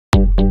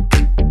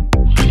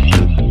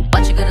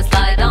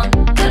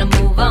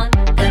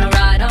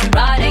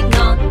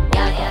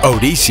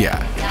Odisha.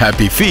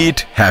 Happy feet,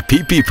 happy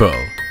people.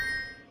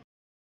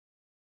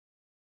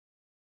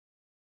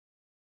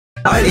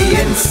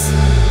 Aliyans.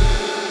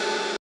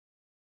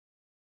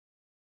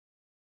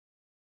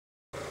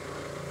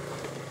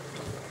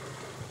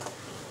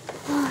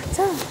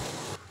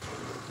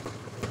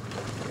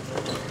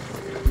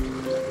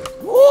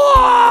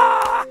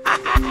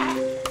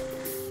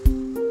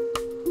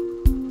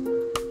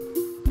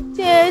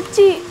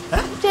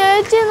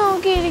 ചേച്ചി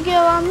നോക്കിയിരിക്കുക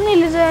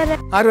വന്നില്ല ചേരാ.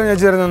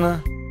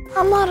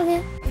 അമ്മ അറിഞ്ഞ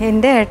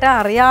എന്റെ ഏട്ട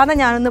അറിയാതെ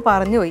ഞാനൊന്ന്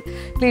പറഞ്ഞുപോയി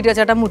ക്ലീറ്റോ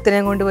ചേട്ടൻ മുത്തിനെ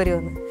കൊണ്ട്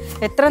വരുമെന്ന്.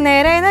 എത്ര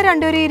നേരമായിരുന്ന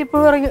രണ്ടുപേരും ഇരിപ്പ്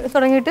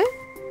തുടങ്ങിയിട്ട്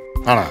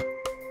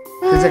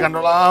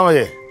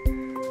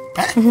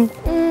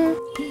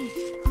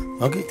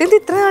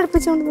ഇത്ര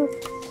അടുപ്പിച്ചോണ്ട്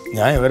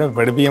ഞാൻ ഇവരെ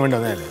പഠിപ്പിക്കാൻ വേണ്ടി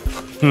വന്നതല്ലേ.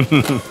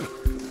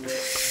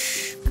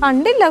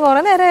 കണ്ടില്ല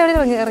കൊറേ നേരം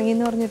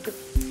ഇറങ്ങിന്ന് പറഞ്ഞിട്ട്.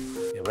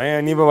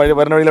 ഇനിയിപ്പോ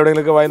പറഞ്ഞ വഴിയിൽ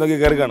എവിടെയെങ്കിലും വായി നോക്കി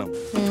കയറി കാണും.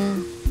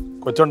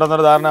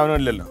 കൊച്ചുണ്ടെന്നൊരു ധാരണ അവനും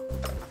ഇല്ലല്ലോ.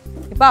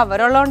 ഇപ്പൊ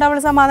അവരുള്ളതുകൊണ്ട്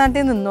അവള്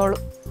സമാധാനത്തിൽ നിന്നോളൂ.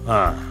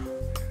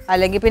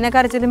 അല്ലെങ്കിൽ പിന്നെ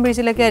കരച്ചിലും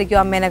പിഴിച്ചിലൊക്കെ ആയിരിക്കും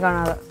അമ്മേനെ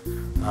കാണാതെ.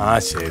 ആ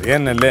ശരി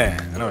തന്നെയല്ലേ,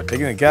 അങ്ങനെ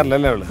ഒറ്റയ്ക്ക്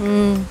നിക്കാറില്ലല്ലേ അവള്.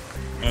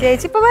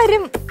 ചേച്ചി ഇപ്പൊ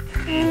വരും.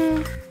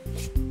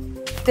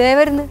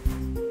 വരുന്നു.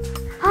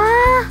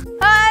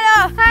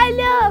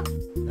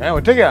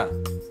 ഒറ്റയ്ക്കാ?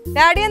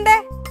 ഡാഡി എന്തേ?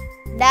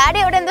 ഡാഡി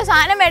ഇവിടെ എന്തോ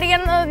സാധനം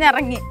മേടിക്കണം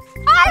ഇറങ്ങി.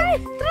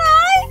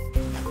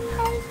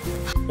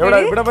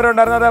 ഇവിടെ വരെ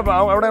ഉണ്ടായിരുന്ന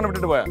അവിടെ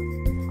വിട്ടിട്ട് പോയാ?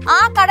 ആ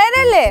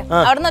കടയിലല്ലേ,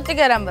 അവിടെ നിന്ന്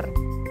ഒറ്റയ്ക്ക് വരാൻ പറഞ്ഞു.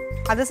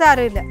 അത്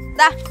സാരമില്ല.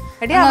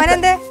 എടി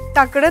അവനെന്തേ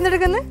തക്കട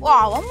എടുക്കുന്നു?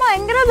 അവൻ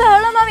ഭയങ്കര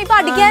ബഹളമാ. ഇപ്പൊ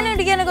അടിക്കാനും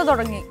ഇടിക്കാനൊക്കെ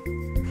തുടങ്ങി.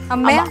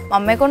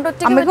 അമ്മയെ കൊണ്ട്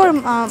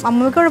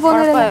അമ്മക്ക്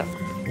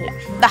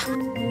കുഴപ്പമൊന്നുമില്ല.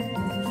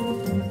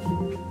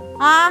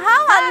 ആഹാ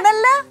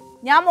വന്നല്ല.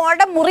 ഞാൻ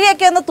മോളുടെ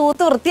മുറിയൊക്കെ ഒന്ന്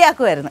തൂത്ത്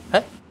വൃത്തിയാക്കുമായിരുന്നു.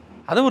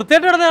 അത്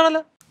വൃത്തിയായിട്ട്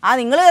കിടന്നാണല്ലോ. ആ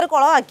നിങ്ങൾ കയറി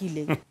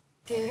കുളവാക്കിയില്ലേ?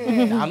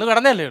 അന്ന്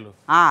കിടന്നല്ലേ ഉള്ളൂ.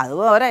 ആ അത്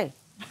പോരെ.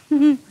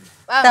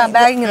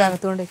 ബാഗിങ്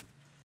തകത്തോണ്ട്.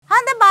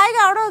 അതെന്താ ബാഗ്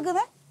അവിടെ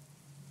വെക്കുന്നത്?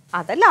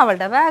 അതല്ല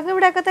അവളുടെ ബാഗ്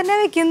ഇവിടെയൊക്കെ തന്നെ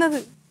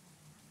വെക്കുന്നത്.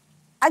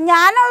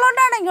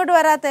 ഞാനുള്ളോണ്ടാണ് ഇങ്ങോട്ട്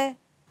വരാത്തെ.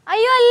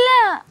 അയ്യോ അല്ല,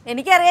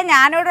 എനിക്കറിയാം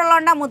ഞാനിവിടെ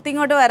ഉള്ളോണ്ടാ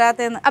മുത്തിങ്ങോട്ട്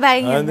വരാത്തേന്ന്.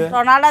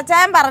 റൊണാൾഡോ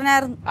അച്ചായൻ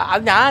പറഞ്ഞായിരുന്നു.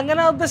 ഞാൻ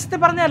അങ്ങനെ ഉദ്ദേശത്തിൽ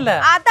പറഞ്ഞല്ല.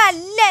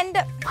 അതല്ല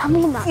എന്റെ.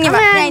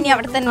 ഇനി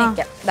അവിടെ തന്നെ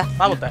നിൽക്കാം.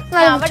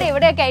 അവിടെ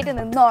ഇവിടെയൊക്കെ ആയിട്ട്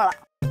നിന്നോളാം.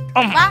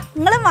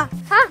 നിങ്ങളും വാ.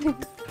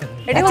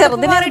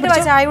 ചെറുതിനായിട്ട്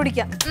ചായ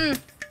കുടിക്കാം.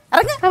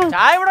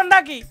 ചായ ഇവിടെ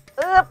ഉണ്ടാക്കി.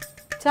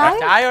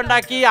 ചായ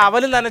ഉണ്ടാക്കി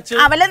അവല്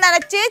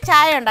നനച്ച്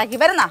ചായ ഉണ്ടാക്കി.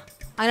 വരുന്നാ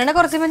അങ്ങനെ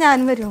കുറച്ചുമ്പോ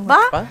ഞാനും വരും.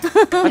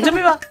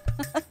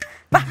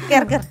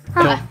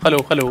 Hello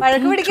hello.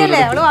 വഴക്ക് പിടിക്കല്ലേ,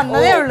 അവള്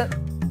വന്നതേ ഉള്ളു.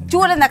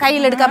 ചൂലെന്നാ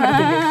കയ്യിലെടുക്കാൻ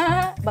പറ്റില്ല.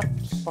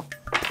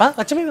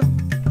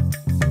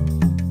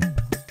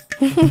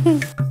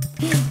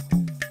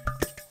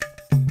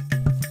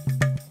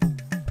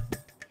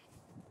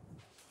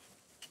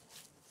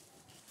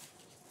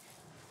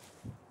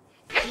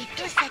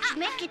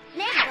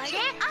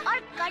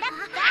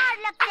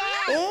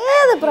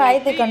 ഏത്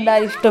പ്രായത്തിൽ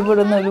കണ്ടാൽ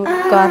ഇഷ്ടപ്പെടുന്ന ഒരു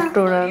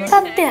കാർട്ടൂണാണ്.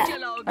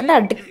 നല്ല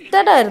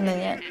അഡിക്റ്റഡ് ആയിരുന്നു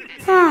ഞാൻ.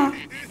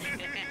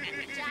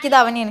 എനിക്കിത്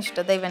അവനെയാണ്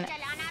ഇഷ്ടം. ഇവനെ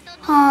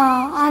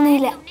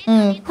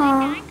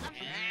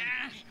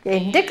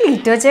എന്റെ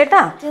ക്ലീറ്റോ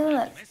ചേട്ടാ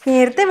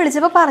നേരത്തെ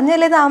വിളിച്ചപ്പോ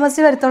പറഞ്ഞല്ലേ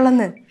താമസിച്ച്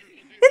വരത്തുള്ളന്ന്.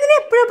 ഇതിനെ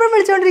എപ്പോഴും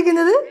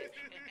വിളിച്ചോണ്ടിരിക്കുന്നത്?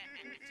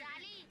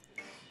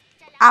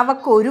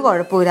 അവക്ക് ഒരു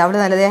കുഴപ്പമില്ല, അവള്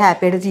നല്ലതേ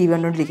ഹാപ്പി ആയിട്ട് TV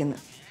കണ്ടോണ്ടിരിക്കുന്നു.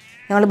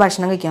 ഞങ്ങള്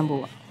ഭക്ഷണം കഴിക്കാൻ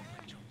പോവാ.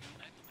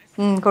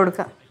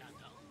 കൊടുക്കാം.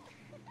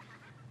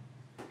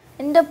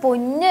 എന്റെ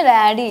പൊന്നു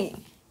ഡാഡി.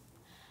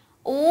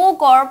 ഓ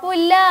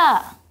കുഴപ്പമില്ല.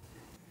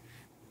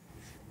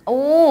 ഓ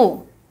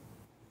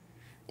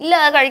ഇല്ല,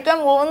 കഴിക്കാൻ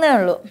പോകുന്നേ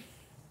ഉള്ളൂ.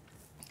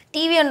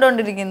 TV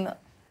കണ്ടോണ്ടിരിക്കുന്നു.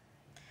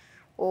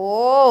 ഓ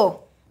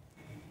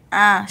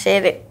ആ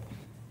ശരി,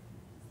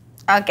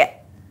 ഓക്കെ.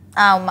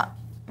 ആ ഉമ്മ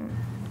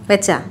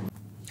വെച്ചാ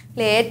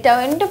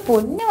ലേറ്റാവും. എന്റെ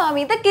പൊന്നു മാമി,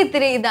 ഇതൊക്കെ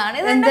ഇത്തിരി ഇതാണ്.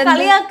 ഇതെന്താ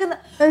കളിയാക്കുന്ന?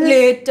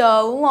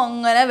 ലേറ്റാവും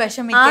അങ്ങനെ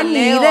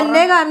വിഷമിക്കല്ലേ.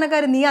 ഇതന്നെ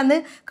കാരണക്കാരൻ. നീ അന്ന്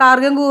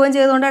കാർഗം കൂവം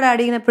ചെയ്തോണ്ടാണ്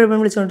ഡാഡി ഇങ്ങനെ എപ്പോഴും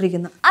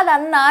വിളിച്ചോണ്ടിരിക്കുന്നത്.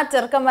 അതന്ന് ആ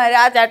ചെറുക്കന്മാര്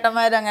ആ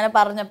ചേട്ടന്മാര് അങ്ങനെ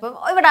പറഞ്ഞപ്പോ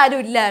ഇവിടെ ആരും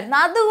ഇല്ലായിരുന്നു,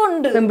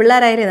 അതുകൊണ്ട്.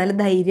 പെൺപിള്ളേരായാലേ നല്ല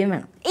ധൈര്യം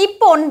വേണം.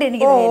 ഇപ്പൊ ഉണ്ട്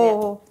എനിക്ക്.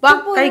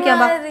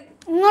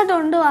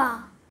 ഇങ്ങോട്ടുണ്ട് വാ.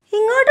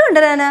 ഇങ്ങോട്ട്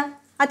കൊണ്ടുവരാനാ?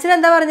 അച്ഛൻ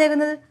എന്താ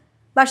പറഞ്ഞേക്കുന്നത്?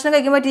 ഭക്ഷണം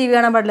കഴിക്കുമ്പോ TV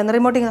കാണാൻ പാടില്ല.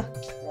 റിമോട്ടിങ്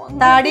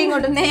താടി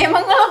ഇങ്ങോട്ട്.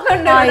 നിയമങ്ങളൊക്കെ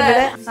ഉണ്ട്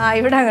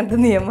ഇവിടെ അങ്ങനത്തെ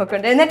നിയമമൊക്കെ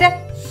ഉണ്ട്. എന്നിട്ട്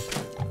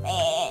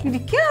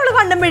ഇരിക്കും അവള്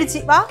കണ്ടം പിടിച്ച്.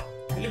 വാ.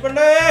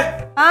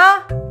 ആ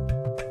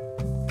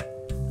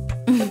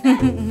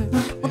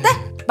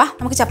വാ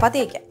നമുക്ക് ചപ്പാത്തി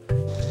കഴിക്കാം.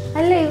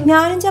 അല്ലേ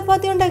ഞാനും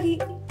ചപ്പാത്തി ഉണ്ടാക്കി.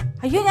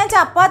 അയ്യോ ഞാൻ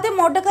ചപ്പാത്തി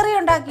മുട്ടക്കറി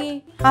ഉണ്ടാക്കി.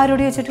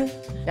 ആരോട് ചോദിച്ചിട്ട്?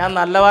 ഞാൻ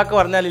നല്ല വാക്ക്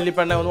പറഞ്ഞാൽ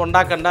ലില്ലിപ്പെണ്ണ ഒന്നും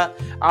ഉണ്ടാക്കണ്ട,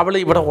 അവള്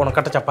ഇവിടെ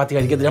ഉണക്കട്ട ചപ്പാത്തി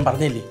കഴിക്കരുത് ഞാൻ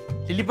പറഞ്ഞില്ലേ.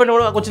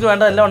 ലില്ലിപ്പെണ്ണ കൊച്ചിന്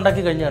വേണ്ട എല്ലാം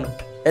ഉണ്ടാക്കി കഴിഞ്ഞാണ്.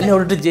 എന്നെ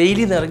വിട്ടിട്ട്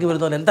ജയിലിൽ നിന്ന് ഇറങ്ങി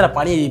വരുന്നവൻ എന്താ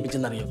പണി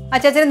ചെയ്യിപ്പിച്ചെന്നറിയോ?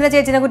 അച്ചാച്ചൻ എന്തിനാ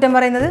ചേച്ചിനെ കുറ്റം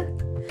പറയുന്നത്?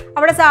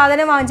 അവിടെ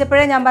സാധനം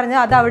വാങ്ങിച്ചപ്പോഴേ ഞാൻ പറഞ്ഞു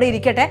അത് അവിടെ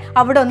ഇരിക്കട്ടെ,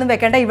 അവിടെ ഒന്നും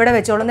വെക്കണ്ട, ഇവിടെ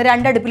വെച്ചോളൂ,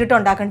 2 അടുപ്പിലിട്ട്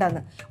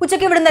ഉണ്ടാക്കണ്ടെന്ന്.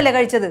 ഉച്ചയ്ക്ക് ഇവിടെ നിന്നല്ലേ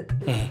കഴിച്ചത്?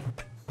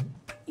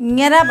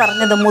 ഇങ്ങനെ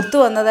പറഞ്ഞത് മുത്തു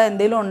വന്നതാ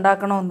എന്തേലും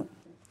ഉണ്ടാക്കണോന്ന്.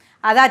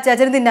 അത്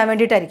അച്ചാച്ചന് തിന്നാൻ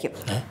വേണ്ടിയിട്ടായിരിക്കും.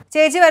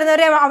 ചേച്ചി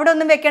വരുന്നവരെ അവിടെ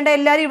ഒന്നും വെക്കേണ്ട,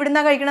 എല്ലാവരും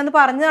ഇവിടുന്നാ കഴിക്കണമെന്ന്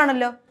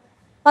പറഞ്ഞതാണല്ലോ.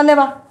 വന്നേ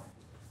വാ.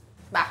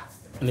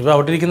 ഇനിയിപ്പോൾ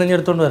അവിടെ ഇരിക്കുന്ന ഞാൻ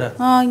എടുത്തോണ്ട് വരാം.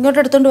 ആ ഇങ്ങോട്ട്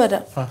എടുത്തോണ്ട്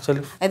വരാം.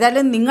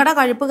 ഏതായാലും നിങ്ങളുടെ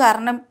കഴിപ്പ്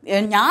കാരണം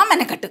ഞാൻ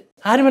മെനക്കെട്ട്.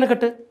 ആര്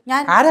മെനക്കെട്ട്?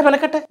 ആരാ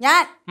മെനക്കെട്ട്?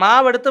 ഞാൻ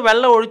മാവെടുത്ത്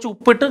വെള്ളം ഒഴിച്ച്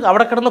ഉപ്പിട്ട്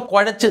അവിടെ കിടന്ന്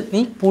കുഴച്ച് നീ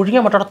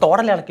പുഴുങ്ങിയ മറ്റോടെ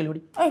തോടല്ലേ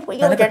ഇളക്കിലൂടി.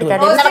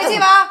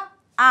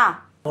 ആ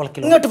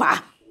ഇങ്ങോട്ട് വാ.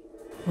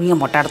 പുഴുങ്ങിയ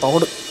മുട്ടയുടെ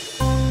തോട്.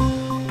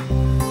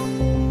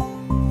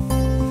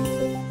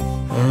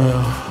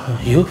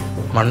 അയ്യോ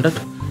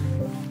മണ്ടട്ട്.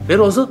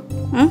 റോസ്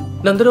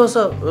എന്ത്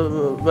ദിവസം?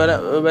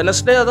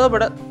 വെനസ്ഡേ അതോ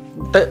ഇവിടെ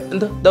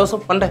എന്ത് ദിവസം?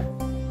 മണ്ടേ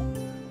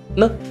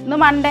ഇന്ന്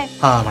മണ്ടേ.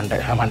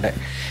 മണ്ടേ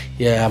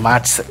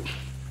മാത്സ്.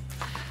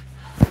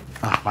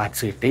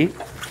 മാത്സ് കിട്ടി.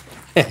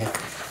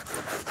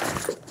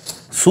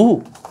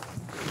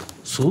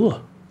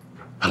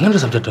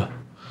 അങ്ങനൊരു സബ്ജക്റ്റോ?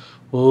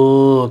 ഓ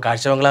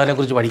കാഴ്ചബംഗ്ലാവിനെ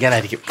കുറിച്ച്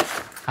പഠിക്കാനായിരിക്കും.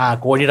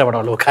 കോഴിയുടെ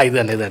പടമുള്ളൂ. ഇത്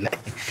തന്നെ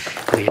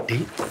കിട്ടി.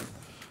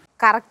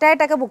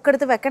 കറക്റ്റായിട്ടൊക്കെ ബുക്ക്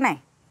എടുത്ത് വെക്കണേ.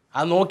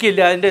 അത്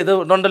നോക്കിയില്ല. അതിൻ്റെ ഇത്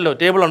ഉണ്ടല്ലോ,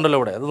 ടേബിൾ ഉണ്ടല്ലോ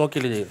ഇവിടെ. അത്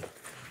നോക്കിയില്ല ചെയ്യുന്നു.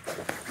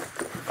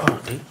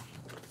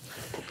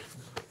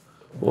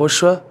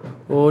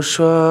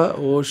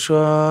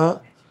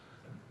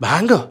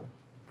 ബാങ്കോ?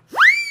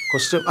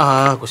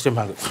 Question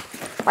bank.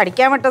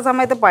 പഠിക്കാൻ വിട്ട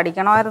സമയത്ത്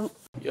പഠിക്കണമായിരുന്നു.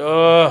 അയ്യോ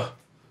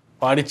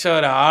പഠിച്ച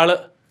ഒരാള്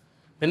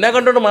നിന്നെ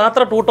കണ്ടുകൊണ്ട്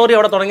മാത്രം ട്യൂട്ടോറിയൽ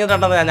അവിടെ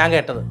തുടങ്ങിയിട്ടുണ്ടെന്ന് ഞാൻ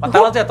കേട്ടത്. 10ാം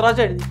ക്ലാസ് എത്ര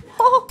പ്രാവശ്യം എഴുതി?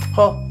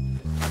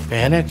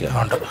 പേനയൊക്കെ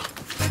ഉണ്ട്.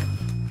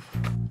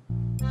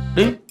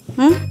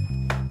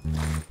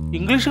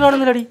 ഇംഗ്ലീഷ്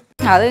കാണുന്നില്ലടി.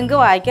 അത് നിങ്ങൾക്ക്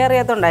വായിക്കാൻ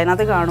അറിയാത്തോണ്ട്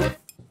അതിനകത്ത് കാണും.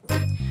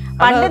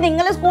 പണ്ട്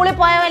നിങ്ങൾ സ്കൂളിൽ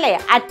പോയവല്ലേ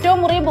അറ്റവും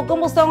മുറിയും ബുക്കും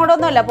പുസ്തകം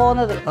കൊണ്ടൊന്നും അല്ല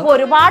പോകുന്നത്. ഇപ്പൊ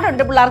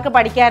ഒരുപാടുണ്ട് പിള്ളേർക്ക്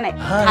പഠിക്കാനേ.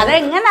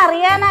 അതെങ്ങനെ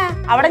അറിയാനാ?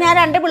 അവിടെ ഞാൻ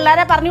 2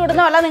 പിള്ളേരെ പറഞ്ഞു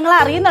വിടുന്ന വല്ല നിങ്ങൾ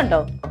അറിയുന്നുണ്ടോ?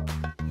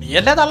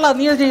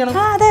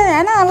 അതെ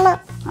ഞാനല്ല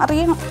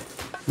അറിയണം.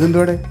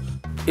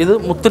 ഇത്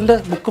മുത്തിന്റെ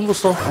ബുക്കും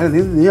പുസ്തകം.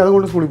 നീ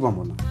അതുകൊണ്ട് സ്കൂളിൽ പോകാൻ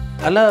പോകുന്നു?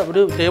 അല്ല,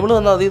 ഒരു ടേബിൾ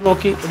തന്നാൽ മതി,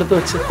 നോക്കി എടുത്ത്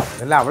വെച്ച്.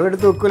 അല്ല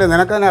അവളെടുത്ത് വെക്കൂലേ?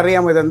 നിനക്ക് തന്നെ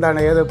അറിയാമോ ഇതെന്താണ്,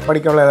 ഏത്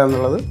പഠിക്കാനുള്ള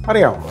ഏതാന്നുള്ളത്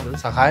അറിയാമോ?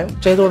 സഹായം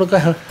ചെയ്തു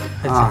കൊടുക്കാൻ.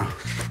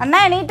 അണ്ണാ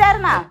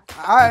എണീറ്റായിരുന്നാ?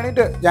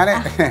 എണീറ്റ്.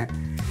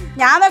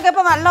 ഞാൻ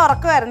നോക്കിയപ്പോ നല്ല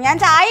ഉറക്കമായിരുന്നു. ഞാൻ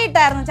ചായ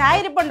ഇട്ടായിരുന്നു. ചായ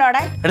ഇരിപ്പുണ്ടോ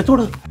അവിടെ?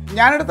 എടുത്തോളൂ.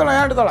 ഞാൻ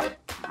എടുത്തോളാം.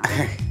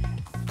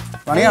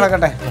 പണി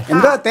നടക്കട്ടെ.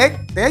 എന്താ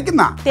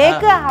തേക്കുന്ന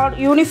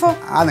യൂണിഫോം?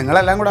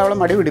 നിങ്ങളെല്ലാം കൂടെ അവളെ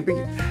മടി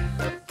പിടിപ്പിക്കും.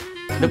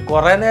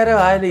 കൊറേ നേരം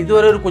ആയാലും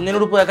ഇതുവരെ ഒരു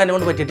കുഞ്ഞിനുടുപ്പ് വെക്കാൻ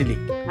കൊണ്ട് പറ്റിയിട്ടില്ലേ?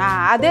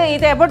 അത്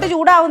ഇത് എപ്പോട്ട്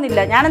ചൂടാവുന്നില്ല.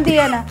 ഞാൻ എന്ത്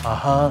ചെയ്യാനാ?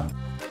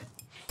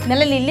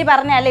 ഇന്നലെ ലില്ലി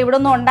പറഞ്ഞല്ലേ ഇവിടെ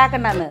ഒന്നും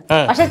ഉണ്ടാക്കണ്ടെന്ന്.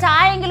 പക്ഷെ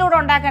ചായ എങ്കിലും ഇവിടെ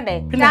ഉണ്ടാക്കണ്ടേ?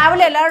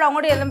 രാവിലെ എല്ലാവരും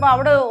അങ്ങോട്ട് ചെല്ലുമ്പോ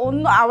അവിടെ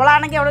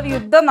അവളാണെങ്കിൽ അവിടെ ഒരു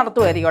യുദ്ധം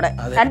നടത്തുമായിരിക്കും. ഇവിടെ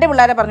 2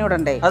 പിള്ളേരെ പറഞ്ഞു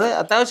വിടണ്ടേ? അത്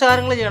അത്യാവശ്യ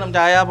കാര്യങ്ങൾ ചെയ്യണം.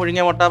 ചായ,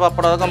 പുഴുങ്ങിയ മുട്ട,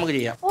 പപ്പടം, അതൊക്കെ നമുക്ക്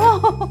ചെയ്യാം.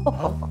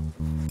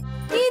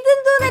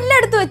 ഇതെന്തോ എല്ലാം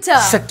എടുത്തു വെച്ചാ?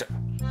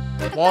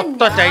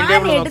 മൊത്തം ടൈം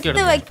ടേബിൾ നോക്കി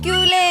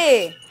വെക്കൂലേ?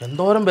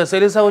 എന്തോരം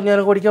ബെസേലിസാ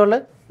കുഞ്ഞാനൊക്കെ പഠിക്കാവുള്ളേ?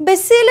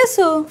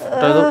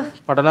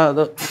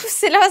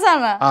 സിലബസ്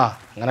ആണ്.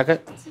 അങ്ങനൊക്കെ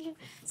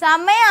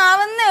സമയം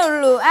ആവുന്നേ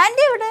ഉള്ളൂ.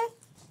 ആന്റി ഇവിടെ?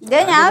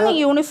 ഞാൻ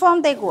യൂണിഫോം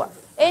തേക്കുവാ.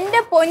 എന്റെ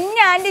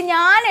പൊന്ന് ആന്റി,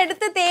 ഞാൻ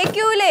എടുത്ത്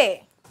തേക്കൂലേ?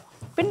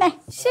 പിന്നെ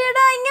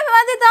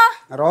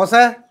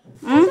റോസേ,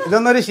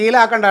 ഇതൊന്നും ഒരു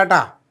ശീലാക്കണ്ട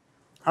കേട്ടാ.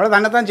 അവള്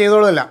തന്നെത്താൻ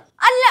ചെയ്തോളൂല്ല.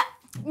 അല്ല,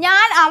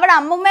 ഞാൻ അവിടെ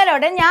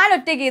അമ്മൂമ്മേലോടെ ഞാൻ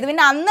ഒറ്റയ്ക്ക് ചെയ്തു.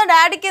 പിന്നെ അന്ന്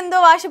ഡാഡിക്ക് എന്തോ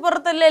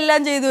വാശിപ്പുറത്തല്ലേ എല്ലാം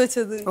ചെയ്തു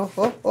വെച്ചത്.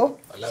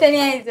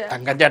 ശനിയാഴ്ച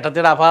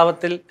തങ്കച്ചേട്ടത്തിയുടെ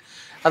അഭാവത്തിൽ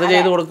അത്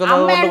ചെയ്തു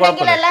കൊടുക്കുന്നത്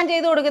എല്ലാം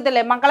ചെയ്തു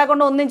കൊടുക്കത്തില്ലേ? മക്കളെ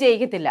കൊണ്ട് ഒന്നും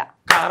ചെയ്യിക്കത്തില്ല.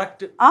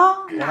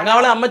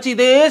 അമ്മച്ചി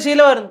ഇതേ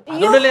ശീലമായിരുന്നു.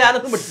 അതുകൊണ്ടല്ലേ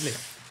ഞാനൊന്നും പഠിച്ചില്ലേ?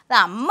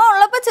 അമ്മ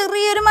ഉള്ളപ്പോ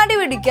ചെറിയൊരു മടി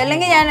പിടിക്കും.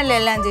 അല്ലെങ്കിൽ ഞാനല്ലേ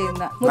എല്ലാം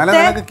ചെയ്യുന്ന.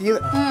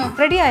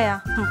 റെഡിയായാ?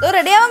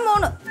 റെഡിയാവാൻ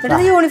പോണു.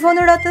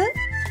 യൂണിഫോം ഇടാത്തത്?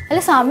 അല്ല,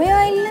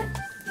 സമയമായില്ല.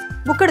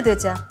 ബുക്ക് എടുത്ത്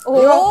വെച്ചാ?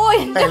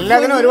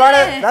 എല്ലാത്തിനും ഒരുപാട്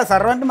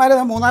സർവന്റുമാര്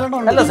 3-4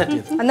 ഉണ്ടല്ലോ.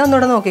 എന്നാ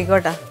ഒന്നുകൂടെ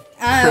നോക്കിക്കോട്ടെ.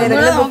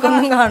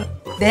 ബുക്കൊന്നും കാണും.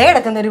 ദേ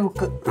കിടക്കുന്ന ഒരു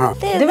ബുക്ക്.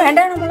 ഇത്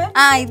വേണ്ടേ നമ്മളെ?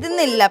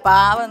 ഇതൊന്നില്ല,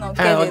 പാവം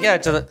നോക്കിയാ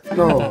വെച്ചത്.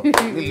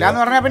 ഇല്ലാന്ന്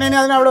പറഞ്ഞാ പിന്നെ ഇനി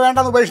അതിന് അവിടെ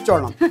വേണ്ടെന്ന്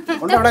ഉപേക്ഷിച്ചോളണം.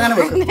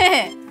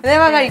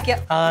 കഴിക്കാം.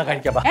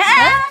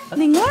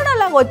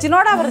 നിങ്ങളോടല്ല,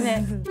 കൊച്ചിനോടാ പറഞ്ഞേ.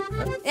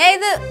 ഞാൻ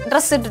ഇത്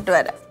ഡ്രസ് ഇട്ടിട്ട്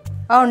വരാം.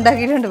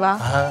 ഉണ്ടാക്കിയിട്ടുണ്ട്. വാ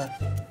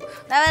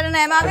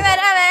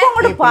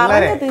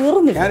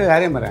ഞാനൊരു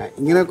കാര്യം പറയാം.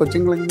 ഇങ്ങനെ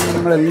കൊച്ചുങ്ങൾ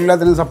നിങ്ങൾ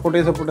എല്ലാത്തിനും സപ്പോർട്ട്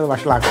ചെയ്ത്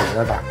വഷളാക്കരുത്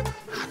കേട്ടാ.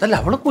 അതല്ല,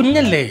 അവള്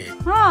കുഞ്ഞല്ലേ,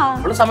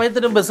 അവള്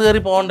സമയത്തിന് ബസ് കയറി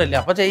പോകണ്ടല്ലേ.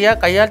 അപ്പൊ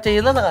കയ്യാൽ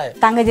ചെയ്യുന്നത്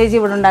തങ്ക ചേച്ചി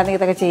ഇവിടെ ഉണ്ടായിരുന്നെങ്കിൽ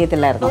ഇതൊക്കെ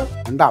ചെയ്യത്തില്ലായിരുന്നു.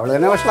 എന്താ അവള്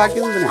തന്നെ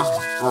വഷളാക്കിയതിനാ.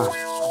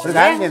 ഒരു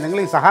കാര്യം ചെയ്യാം, നിങ്ങൾ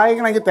ഈ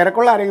സഹായിക്കണമെങ്കിൽ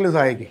തിരക്കുള്ള ആരെങ്കിലും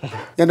സഹായിക്കും.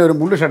 എൻ്റെ ഒരു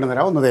മുണ്ട് ഷർട്ട്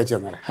തരാം, ഒന്ന് തേച്ച്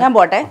തന്നേരാം. ഞാൻ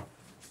പോട്ടെ.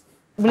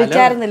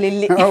 വിളിച്ചായിരുന്നു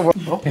ലില്ലി.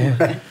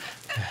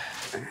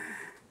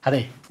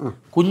 അതെ,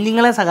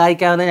 കുഞ്ഞുങ്ങളെ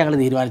സഹായിക്കാമെന്നേ ഞങ്ങൾ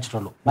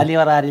തീരുമാനിച്ചിട്ടുള്ളൂ.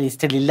 വലിയവർ ആരും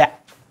ലിസ്റ്റിലില്ല.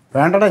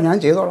 വേണ്ടടാ, ഞാൻ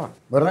ചെയ്തോളാം.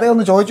 വെറുതെ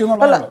ഒന്ന് ചോദിച്ചു.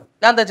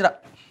 ഞാൻ തേച്ചിടാം.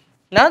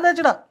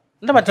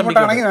 എന്റെ മറ്റേ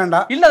വേണ്ട.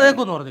 ഇല്ല,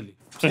 അതേക്കൊന്നും പറഞ്ഞില്ലേ?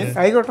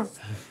 ആയിക്കോട്ടെ.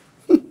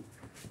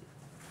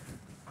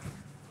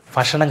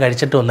 ഭക്ഷണം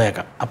കഴിച്ചിട്ട്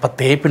വന്നേക്കാം. അപ്പൊ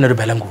തേപ്പിനൊരു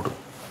ബലം കൂടും.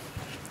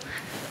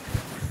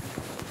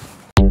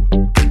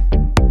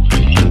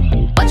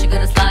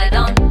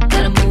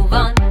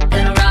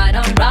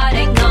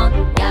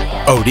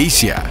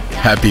 Odisha.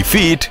 Happy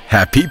feet,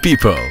 happy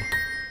people.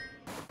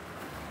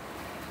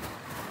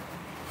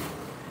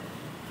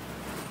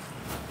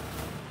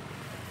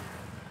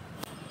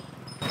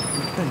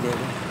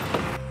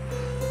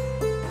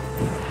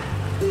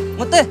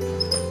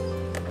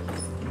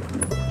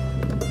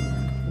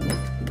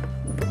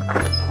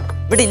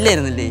 ഇവിടെ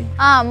ഇല്ലായിരുന്നില്ലേ?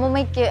 ആ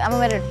അമ്മൂമ്മയ്ക്ക്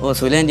അമ്മമ്മേരോട്. ഓ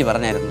സുലേന്റി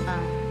പറഞ്ഞായിരുന്നു.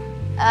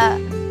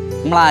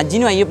 നമ്മളെ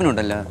അജിനും അയ്യപ്പനും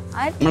ഉണ്ടല്ലോ,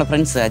 നമ്മളെ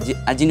ഫ്രണ്ട്സ്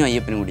അജിനും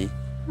അയ്യപ്പനും കൂടി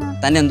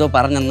തന്നെ എന്തോ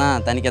പറഞ്ഞെന്നാ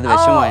തനിക്കത്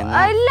വിഷമമായിരുന്നു.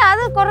 ഇല്ല,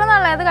 അത് കുറെ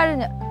നാളായി, അത്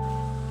കഴിഞ്ഞു.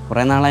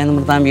 കുറെ നാളായി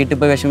നമ്മൾ താൻ വീട്ടിൽ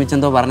പോയി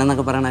വിഷമിച്ചെന്തോ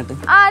പറഞ്ഞെന്നൊക്കെ പറയാനായിട്ട്.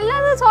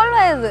 അല്ലാതെ സോൾവ്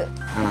ആയത്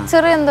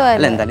ചെറിയ എന്തോ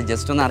അല്ല, എന്തായാലും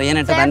ജസ്റ്റ് ഒന്ന്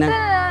അറിയാനായിട്ട് തന്നെ.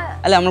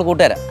 അല്ല, നമ്മൾ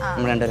കൂട്ടുകാരാ,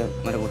 നമ്മൾ രണ്ടുപേരും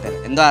ഒരു കൂട്ടുകാരാ.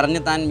 എന്തോ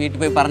അറിഞ്ഞ് താൻ വീട്ടിൽ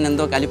പോയി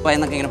പറഞ്ഞെന്തോ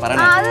കലിപ്പായെന്നൊക്കെ ഇങ്ങനെ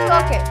പറയണേ.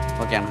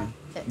 ഓക്കെ ആണ്,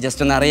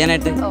 ജസ്റ്റ് ഒന്ന്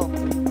അറിയാനായിട്ട്.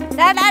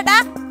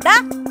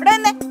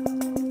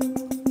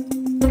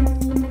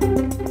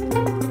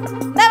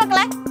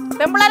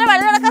 പെമ്പിള്ളാരെ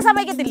വഴി നടക്കാൻ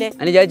സമ്മതിക്കത്തില്ലേ?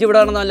 അതിന് ചേച്ചി ഇവിടെ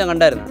വന്നതെല്ലാം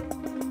കണ്ടായിരുന്നു.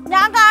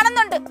 ഞാൻ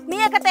കാണുന്നുണ്ട്,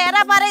 നീയൊക്കെ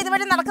തേരാപ്പാറ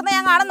ഇതുവഴി നടക്കുന്ന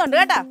ഞാൻ കാണുന്നുണ്ട്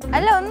കേട്ടാ.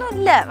 അല്ല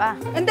ഒന്നുമില്ല.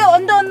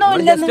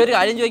 ജസ്റ്റ് ഒരു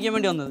കാര്യം ചോദിക്കാൻ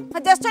വേണ്ടി വന്നത്.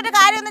 ജസ്റ്റ് ഒരു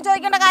കാര്യമൊന്നും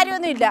ചോദിക്കേണ്ട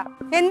കാര്യമൊന്നും ഇല്ല.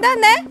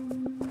 എന്താന്നേ?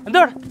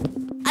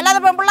 അല്ലാതെ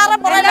പെമ്പിള്ളാരെ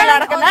പുറകെ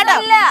നടക്കണ്ട കേട്ടോ.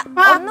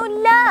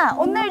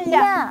 ഒന്നുമില്ല.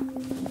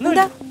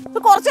 എന്താ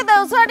കുറച്ച്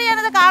ദിവസമായിട്ട്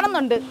ഞാനിത്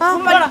കാണുന്നുണ്ട്.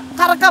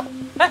 കറക്കം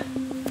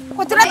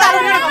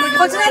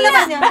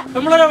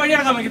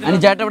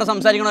ചേട്ടൻ ഇവിടെ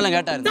സംസാരിക്കണല്ലോ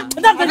കേട്ടായിരുന്നു.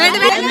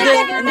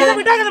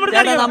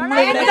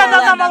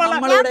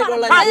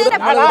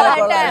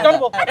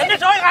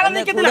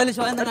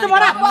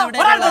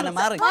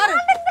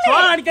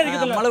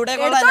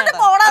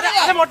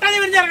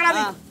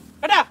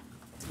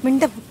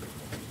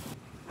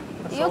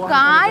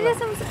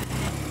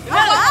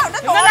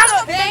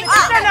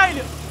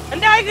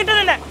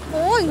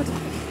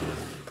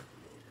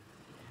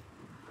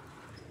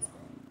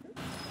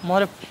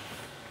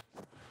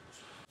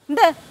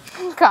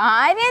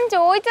 കാര്യം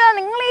ചോദിച്ചാ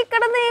നിങ്ങൾ ഈ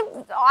കിടന്ന്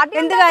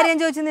എന്ത് കാര്യം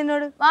ചോദിച്ചു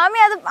നിന്നോട്? മാമി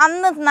അത്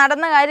അന്ന്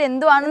നടന്ന കാര്യം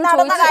എന്തുവാണെന്ന്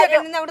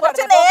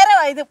കുറച്ച്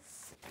നേരമായി, ഇത്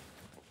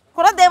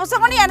കുറെ ദിവസം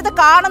കൊണ്ട് ഞാനിത്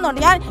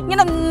കാണുന്നുണ്ട്. ഞാൻ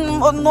ഇങ്ങനെ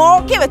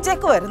നോക്കി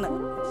വെച്ചേക്ക് വരുന്നു.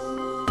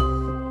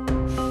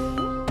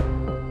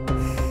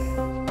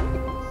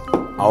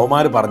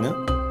 അവന്മാര് പറഞ്ഞ്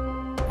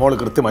മോള്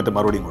കൃത്യമായിട്ട്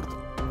മറുപടിയും കൊടുത്തു.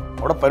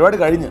 അവിടെ പരിപാടി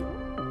കഴിഞ്ഞ്.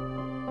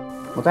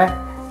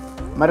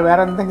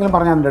 വേറെ എന്തെങ്കിലും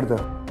പറഞ്ഞാൽ എൻ്റെ അടുത്ത്?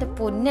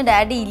 പൊന്ന്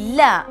ഡാഡി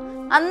ഇല്ല,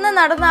 അന്ന്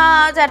നടന്ന ആ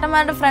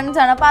ചേട്ടന്മാരുടെ ഫ്രണ്ട്സ്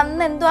ആണ്. അപ്പൊ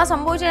അന്ന് എന്തുവാ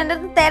സംഭവിച്ചത് എൻ്റെ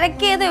അടുത്ത്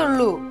തിരക്കിയതേ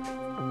ഉള്ളൂ.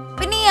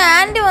 പിന്നെ ഈ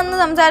ആന്റി വന്ന്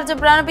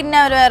സംസാരിച്ചപ്പോഴാണ് പിന്നെ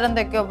അവർ വേറെ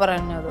എന്തൊക്കെയോ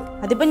പറഞ്ഞത്.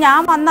 അതിപ്പോ ഞാൻ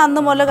വന്ന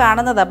അന്ന് മുതൽ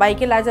കാണുന്നതാ,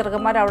 ബൈക്കിൽ ആ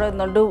ചെറുക്കന്മാർ അവിടെ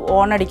നിന്നുകൊണ്ട്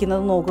ഓൺ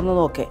അടിക്കുന്നതും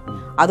നോക്കുന്നതും ഒക്കെ.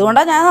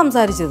 അതുകൊണ്ടാണ് ഞാൻ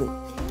സംസാരിച്ചത്.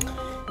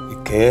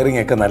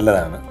 കെയറിങ് ഒക്കെ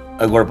നല്ലതാണ്,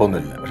 അത്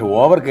കുഴപ്പമൊന്നുമില്ല. പക്ഷെ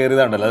ഓവർ കെയർ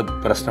ചെയ്താണ്ടല്ലോ അത്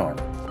പ്രശ്നമാണ്.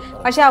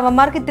 പക്ഷെ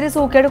അവന്മാർക്ക് ഇത്തിരി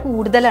സൂക്കേട്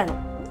കൂടുതലാണ്.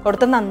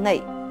 കൊടുത്ത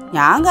നന്നായി.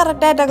 ഞാൻ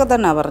കറക്റ്റായിട്ടൊക്കെ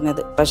തന്നെ പറഞ്ഞത്.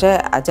 പക്ഷെ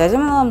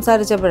അച്ചാച്ചൻ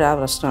സംസാരിച്ചപ്പോഴാ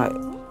പ്രശ്നമായി.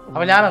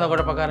 അപ്പൊ ഞാനാണ്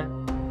കുഴപ്പക്കാരൻ.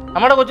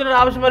 നമ്മുടെ കൊച്ചിനൊരു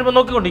ആവശ്യം വരുമ്പോൾ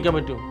നോക്കിക്കൊണ്ടിരിക്കാൻ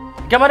പറ്റുമോ?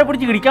 ഇക്കന്മാരെ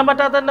പിടിച്ച് ഇടിക്കാൻ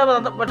പറ്റാത്ത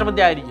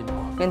വിഷമത്തെ ആയിരിക്കും.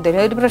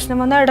 എന്തെങ്കിലും ഒരു പ്രശ്നം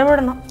വന്നാൽ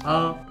ഇടപെടണം.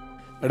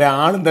 ഇവിടെ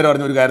ആളും തരം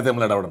പറഞ്ഞ ഒരു കാര്യത്തിൽ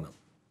നമ്മൾ ഇടപെടണം.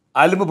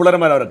 അല്ലുമ്പോൾ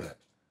പിള്ളേരന്മാരവരൊക്കെ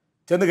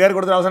ചെന്ന് കയറി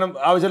കൊടുത്ത അവസാനം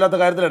ആവശ്യമില്ലാത്ത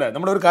കാര്യത്തിലിടെ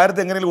നമ്മുടെ ഒരു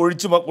കാര്യത്തെ എങ്ങനെയും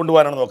ഒഴിച്ചു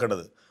കൊണ്ടുപോകാനാണ്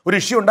നോക്കേണ്ടത്. ഒരു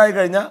ഇഷ്യൂ ഉണ്ടായി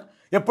കഴിഞ്ഞാൽ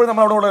എപ്പോഴും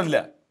നമ്മൾ അവിടെ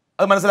ഉള്ളതില്ല,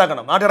 അത്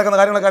മനസ്സിലാക്കണം. നാട്ടിൽ നടക്കുന്ന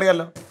കാര്യങ്ങളൊക്കെ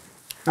അറിയാമല്ലോ.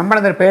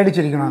 നമ്മളെന്താ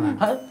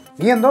പേടിച്ചിരിക്കണമെന്നാണ്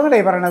നീ എന്തോന്നടേ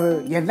പറയണത്?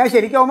 എന്നാ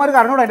ശരിക്കും അവന്മാർ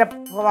അറിഞ്ഞൂടാ എൻ്റെ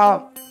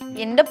സ്വഭാവം.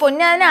 എന്റെ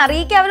പൊന്നെ, അതിനെ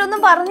അറിയിക്കാൻ അവരൊന്നും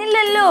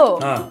പറഞ്ഞില്ലല്ലോ.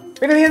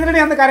 പിന്നെ നീ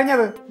എന്തിനാ അന്ന്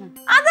കരഞ്ഞത്?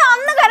 അത്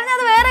അന്ന്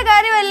കരഞ്ഞത് വേറെ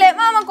കാര്യമല്ലേ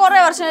മാമ. കുറെ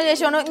വർഷത്തിന്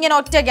ശേഷമാണ് ഇങ്ങനെ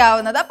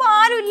ഒറ്റയ്ക്കാവുന്നത്. അപ്പൊ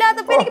ആരും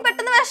ഇല്ലാത്തപ്പോ എനിക്ക്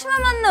പെട്ടെന്ന്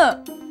വിഷമം വന്ന്.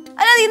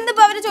 അല്ലാതെ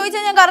ഇന്നിപ്പോ അവര്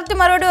ചോദിച്ചാൽ ഞാൻ കറക്റ്റ്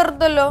മറുപടി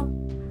ഓർത്തല്ലോ.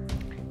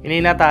 ഇനി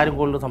ഇതിനകത്ത് ആരും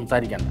കൂടുതൽ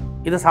സംസാരിക്കണ്ട.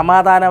 ഇത്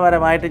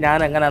സമാധാനപരമായിട്ട് ഞാൻ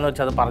എങ്ങനെയാന്ന്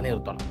വെച്ചാൽ അത് പറഞ്ഞു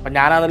നിർത്തണം. അപ്പൊ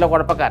ഞാനാണല്ലോ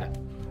കുഴപ്പക്കാരൻ,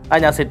 അത്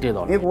ഞാൻ സെറ്റ്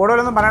ചെയ്തോളാം. നീ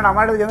കൂടുതലൊന്നും പറയണ്ട.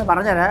 അമ്മയുടെ ചെന്ന്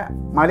പറഞ്ഞേരെ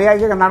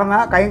മലയാളിക്ക് നടന്ന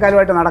കൈയും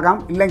കാലുമായിട്ട് നടക്കാം,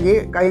 ഇല്ലെങ്കിൽ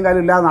കൈയും കാലും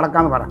ഇല്ലാതെ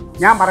നടക്കാമെന്ന് പറ.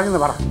 ഞാൻ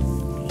പറഞ്ഞെന്ന് പറ.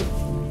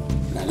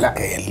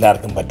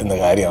 എല്ലാവർക്കും പറ്റുന്ന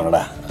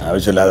കാര്യമാണടാ,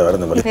 ആവശ്യമില്ലാതെ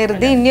വരുന്ന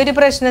വെറുതെ ഇനിയൊരു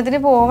പ്രശ്നത്തിന്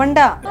പോവണ്ട.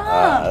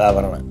 അതാ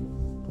പറഞ്ഞ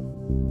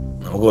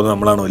നമുക്ക് തോന്നുന്നു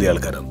നമ്മളാണ് വലിയ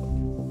ആൾക്കാരാണ്.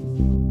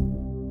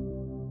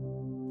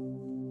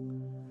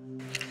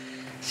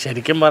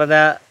 ശരിക്കും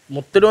പറഞ്ഞാൽ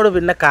മുത്തിനോട്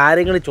പിന്നെ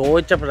കാര്യങ്ങൾ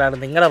ചോദിച്ചപ്പോഴാണ്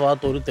നിങ്ങളുടെ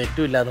ഭാഗത്ത് ഒരു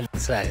തെറ്റുമില്ല എന്ന്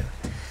മനസ്സിലായത്.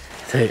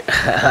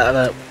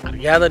 അത്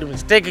അറിയാതെ ഒരു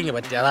മിസ്റ്റേക്കിങ്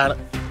പറ്റി, അതാണ്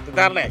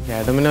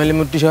ചേട്ടൻ പിന്നെ വലിയ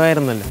മുറ്റി ഷോ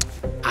ആയിരുന്നല്ലോ.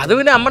 അത്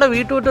പിന്നെ നമ്മുടെ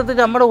വീട്ടുമുറ്റത്ത്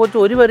നമ്മുടെ കൊച്ചു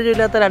ഒരു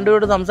പരിചയമില്ലാത്ത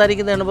രണ്ടുപേരോട്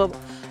സംസാരിക്കുന്നത് കാണുമ്പോൾ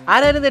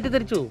ആരായാലും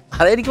തെറ്റിദ്ധരിച്ചു.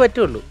 അതെനിക്ക്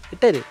പറ്റുള്ളൂ.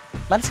 ഇട്ടേര്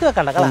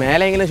മനസ്സിലാക്കണ്ട.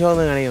 മേലെ എങ്ങനെ ഷോ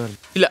ഒന്നും കാണിക്കാൻ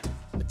ഇല്ല,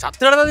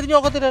 ചത്ത് കിടന്ന തിരിഞ്ഞ്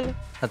നോക്കത്തില്ലല്ലോ.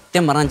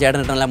 സത്യം പറഞ്ഞാൽ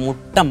ചേട്ടൻ ഇട്ടല്ല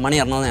മുട്ട മണി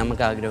ഇറങ്ങണമെന്ന്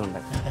നമുക്ക് ആഗ്രഹമുണ്ട്.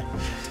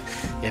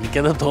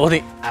 എനിക്കത് തോന്നി,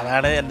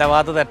 അതാണ് എൻ്റെ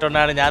ഭാഗത്ത്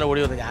തെറ്റുകൊണ്ടാണ് ഞാൻ ഓടി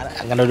വന്നത്. ഞാൻ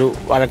അങ്ങനെ ഒരു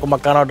വഴക്കും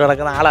മക്കാനോട്ട്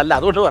കിടക്കുന്ന ആളല്ല,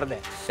 അതുകൊണ്ട് പറഞ്ഞേ.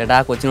 ചേട്ടാ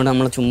ആ കൊച്ചിനോട്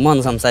നമ്മൾ ചുമ്മാ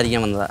ഒന്ന്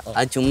സംസാരിക്കാൻ വന്നതാ.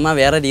 അത് ചുമ്മാ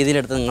വേറെ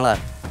രീതിയിലെടുത്ത് നിങ്ങളാ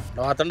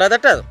ഭാഗത്തുണ്ടായ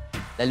തെറ്റത്.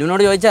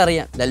 ലല്ലുവിനോട് ചോദിച്ചാൽ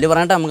അറിയാം. ലല്ലു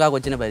പറഞ്ഞിട്ട് നമുക്ക് ആ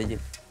കൊച്ചിനെ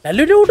പരിചയം.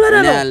 ലല്ലുവിൻ്റെ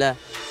കൂട്ടുകാരല്ല, അല്ല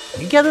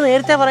എനിക്കത്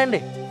നേരത്തെ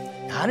പറയണ്ടേ.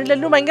 ഞാനും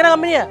ലല്ലു ഭയങ്കര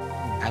കമ്പനിയാ.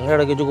 ഞങ്ങളുടെ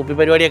ഇടയ്ക്ക് വെച്ച് കുപ്പി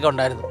പരിപാടിയൊക്കെ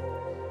ഉണ്ടായിരുന്നു.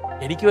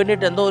 എനിക്ക്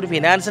വേണ്ടിയിട്ട് എന്തോ ഒരു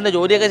ഫിനാൻസിന്റെ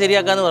ജോലിയൊക്കെ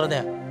ശരിയാക്കാന്ന്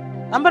പറഞ്ഞാ.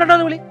 നമ്പർ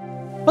ഉണ്ടോ വിളി,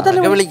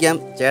 വിളിക്കാം.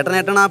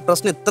 ചേട്ടനേട്ടാണ് ആ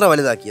പ്രശ്നം ഇത്ര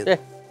വലുതാക്കിയത്.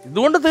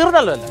 ഇതുകൊണ്ട്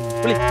തീർന്നല്ലോ. അല്ല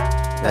വിളി,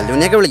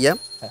 ലല്ലുവിനെയൊക്കെ വിളിക്കാം.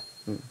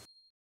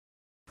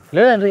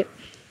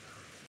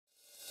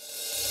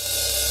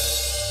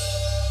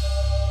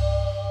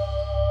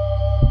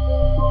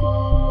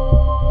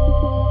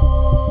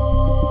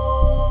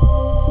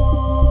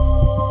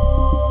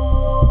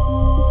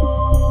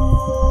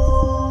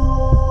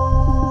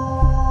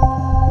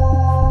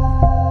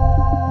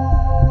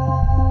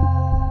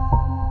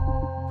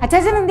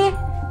 അച്ചാച്ചൻ എന്തിയെ?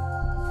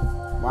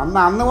 വന്ന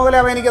അന്ന് മുതലേ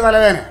അവൻ എനിക്ക്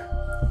തലവേന.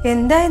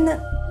 എന്താ ഇന്ന്?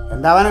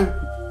 എന്താവാന്?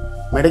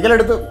 മെഡിക്കൽ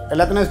എടുത്തു,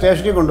 എല്ലാത്തിനും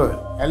സ്റ്റേഷനിൽ കൊണ്ടുപോയി.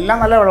 എല്ലാം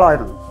നല്ല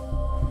വെള്ളമായിരുന്നു.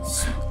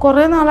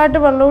 കുറെ നാളായിട്ട്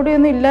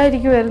വെള്ളമൂടിയൊന്നും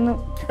ഇല്ലായിരിക്കുമായിരുന്നു.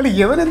 അല്ല,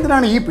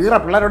 ഇവനെന്തിനാണ് ഈ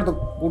പിള്ളേരുടെ അടുത്ത്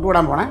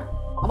കൂട്ടുകൂടാൻ പോണേ?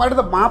 അവരുടെ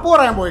അടുത്ത് മാപ്പ്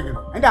പറയാൻ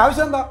പോയിക്കണം. അതിന്റെ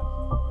ആവശ്യം എന്താ?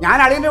 ഞാൻ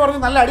അടിയൻ്റെ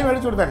പറഞ്ഞ് നല്ല അടി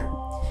മേടിച്ചു കൊടുത്തേനെ.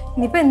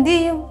 ഇനിയിപ്പോ എന്ത്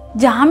ചെയ്യും?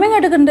 ജാമ്യം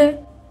എടുക്കണ്ടേ?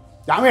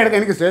 ജാമ്യം എടുക്കാൻ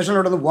എനിക്ക്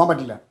സ്റ്റേഷനിലോട്ടൊന്നും പോകാൻ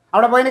പറ്റില്ല.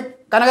 അവിടെ പോയി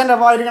കനകൻ്റെ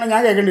പോയിരിക്കണം,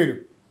 ഞാൻ കേൾക്കേണ്ടി വരും.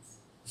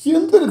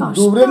 എന്തൊരു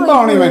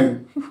ദുരന്തമാണ് ഇവൻ.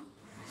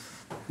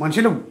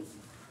 മനുഷ്യനും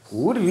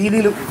ഒരു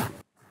രീതിയിലും.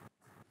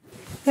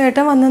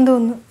 ഏട്ടൻ വന്നെന്ന്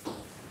തോന്നുന്നു.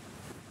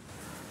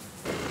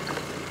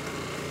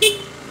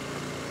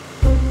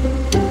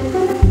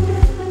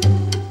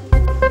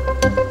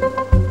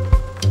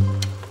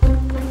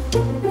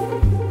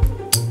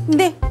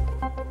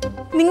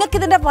 നിങ്ങൾക്ക്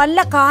ഇതിന്റെ വല്ല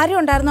കാര്യം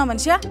ഉണ്ടായിരുന്നോ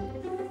മനുഷ്യ?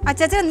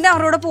 അച്ചാച്ചൻ എന്തിനാ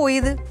അവരോട്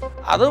പോയത്?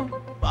 അത്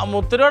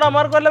മുത്തിനോട്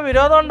അമ്മമാർക്ക് വല്ല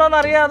വിരോധം ഉണ്ടോന്ന്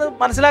അറിയാം. അത്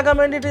മനസ്സിലാക്കാൻ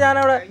വേണ്ടിയിട്ട്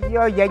ഞാനവിടെ.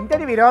 അയ്യോ,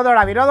 എന്തൊരു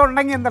വിരോധമാണ്. വിരോധം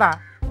ഉണ്ടെങ്കിൽ എന്താ?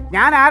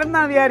 ഞാൻ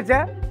ആരെന്നാണ് വിചാരിച്ച?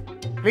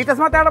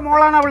 വീട്ടസ്മത്തയുടെ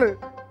മോളാണ് അവള്.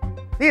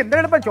 നീ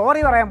എന്തിനാണ് ഇപ്പം ചോറി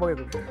പറയാൻ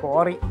പോയത്?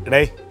 ചോറി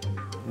ഡേ,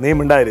 നീ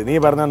മിണ്ടായിര്. നീ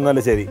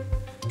പറഞ്ഞാൽ ശരി.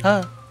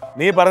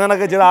 നീ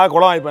പറഞ്ഞതൊക്കെ ചെയ്ത് ആ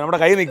കുളമായിപ്പോ നമ്മുടെ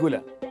കൈ നിൽക്കൂല.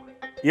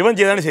 ഇവൻ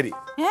ചെയ്താണ് ശരി.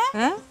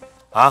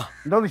 ആ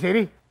എന്തോന്ന്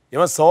ശരി?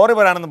 ഇവൻ സോറി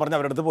പറയാനെന്ന് പറഞ്ഞ്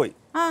അവരുടെ അടുത്ത് പോയി.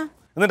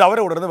 എന്നിട്ട്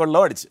അവരെ കൂടെ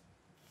വെള്ളം അടിച്ച്.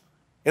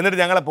 എന്നിട്ട്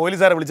ഞങ്ങളെ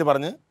പോലീസുകാരെ വിളിച്ച്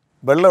പറഞ്ഞ്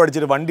വെള്ളം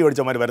അടിച്ചിട്ട് വണ്ടി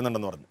ഓടിച്ചവന്മാർ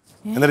വരുന്നുണ്ടെന്ന് പറഞ്ഞു.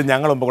 എന്നിട്ട്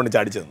ഞങ്ങൾ മുമ്പ് കൊണ്ട്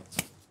ചാടിച്ചു തന്നു.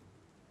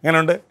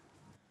 എങ്ങനെയുണ്ട്?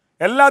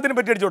 എല്ലാത്തിനും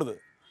പറ്റി അടിച്ചു കൊടുത്ത്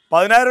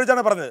 10,000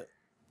 വെച്ചാണ് പറഞ്ഞത്.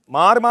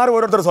 മാറി മാറി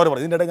ഓരോരുത്തർ സോറി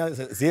പറഞ്ഞു. ഇതിൻ്റെ ഇടയിൽ ഞാൻ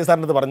CS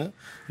സാറിൻ്റെ അടുത്ത് പറഞ്ഞ്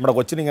നമ്മുടെ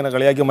കൊച്ചിന് ഇങ്ങനെ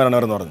കളിയാക്കിയവന്മാരാണ്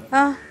അവരെന്ന് പറഞ്ഞു.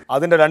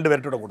 അതിൻ്റെ 2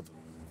 പേരുടെ കൊടുത്തു.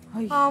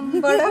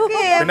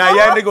 പിന്നെ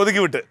 5,000 രൂപയ്ക്ക്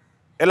ഒതുക്കി വിട്ട്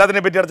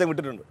എല്ലാത്തിനെ പറ്റി അടച്ച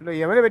വിട്ടിട്ടുണ്ട്.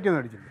 എവനെ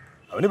പറ്റിയൊന്നും അടിച്ചില്ല.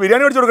 അവന്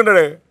ബിരിയാണി അടിച്ചു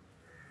കൊടുക്കണ്ടേ?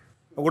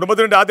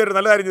 കുടുംബത്തിന് വേണ്ടി ആദ്യമായിട്ട്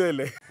നല്ല കാര്യം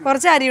ചെയ്തല്ലേ?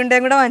 കുറച്ച്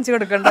അരിയുണ്ടേയും കൂടെ വാങ്ങിച്ചു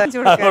കൊടുക്കണ്ട.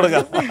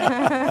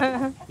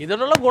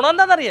 ഇതിനുള്ള ഗുണം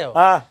എന്താണെന്നറിയോ?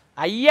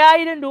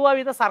 5,000 രൂപ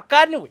വീതം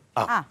സർക്കാരിന് പോയി.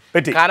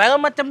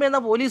 കനകം മച്ചമ്പ എന്ന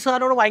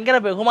പോലീസുകാരോട് ഭയങ്കര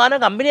ബഹുമാനം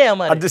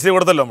കമ്പനിയാകുമ്പോൾ അഡ്ജസ്റ്റ് ചെയ്ത്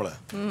കൊടുത്തല്ലോ നമ്മള്.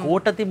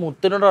 കൂട്ടത്തിൽ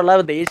മുത്തിനോടുള്ള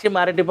ദേഷ്യം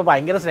മാറിയിട്ട് ഇപ്പൊ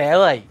ഭയങ്കര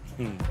സ്നേഹമായി.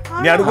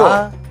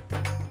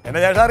 എന്നെ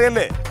ചേട്ടാ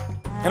അറിയല്ലേ?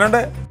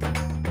 എങ്ങനെയുണ്ട്?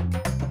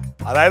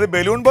 അതായത്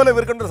ബലൂൺ പോലെ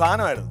ഇവർക്കൊണ്ടൊരു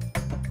സാധനമായിരുന്നു.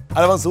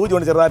 അതവൻ സൂചി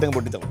കൊണ്ട് ചെറുതായിട്ട്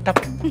പൊട്ടിച്ചു.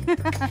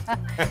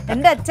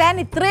 എന്റെ അച്ഛൻ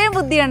ഇത്രയും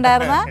ബുദ്ധി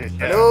ഉണ്ടായിരുന്ന?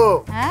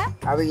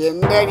 അത്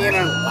എന്റെ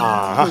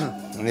അനിയനാണ്.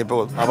 ഇനിയിപ്പോ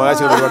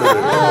അവകാശം ഒരുപാട്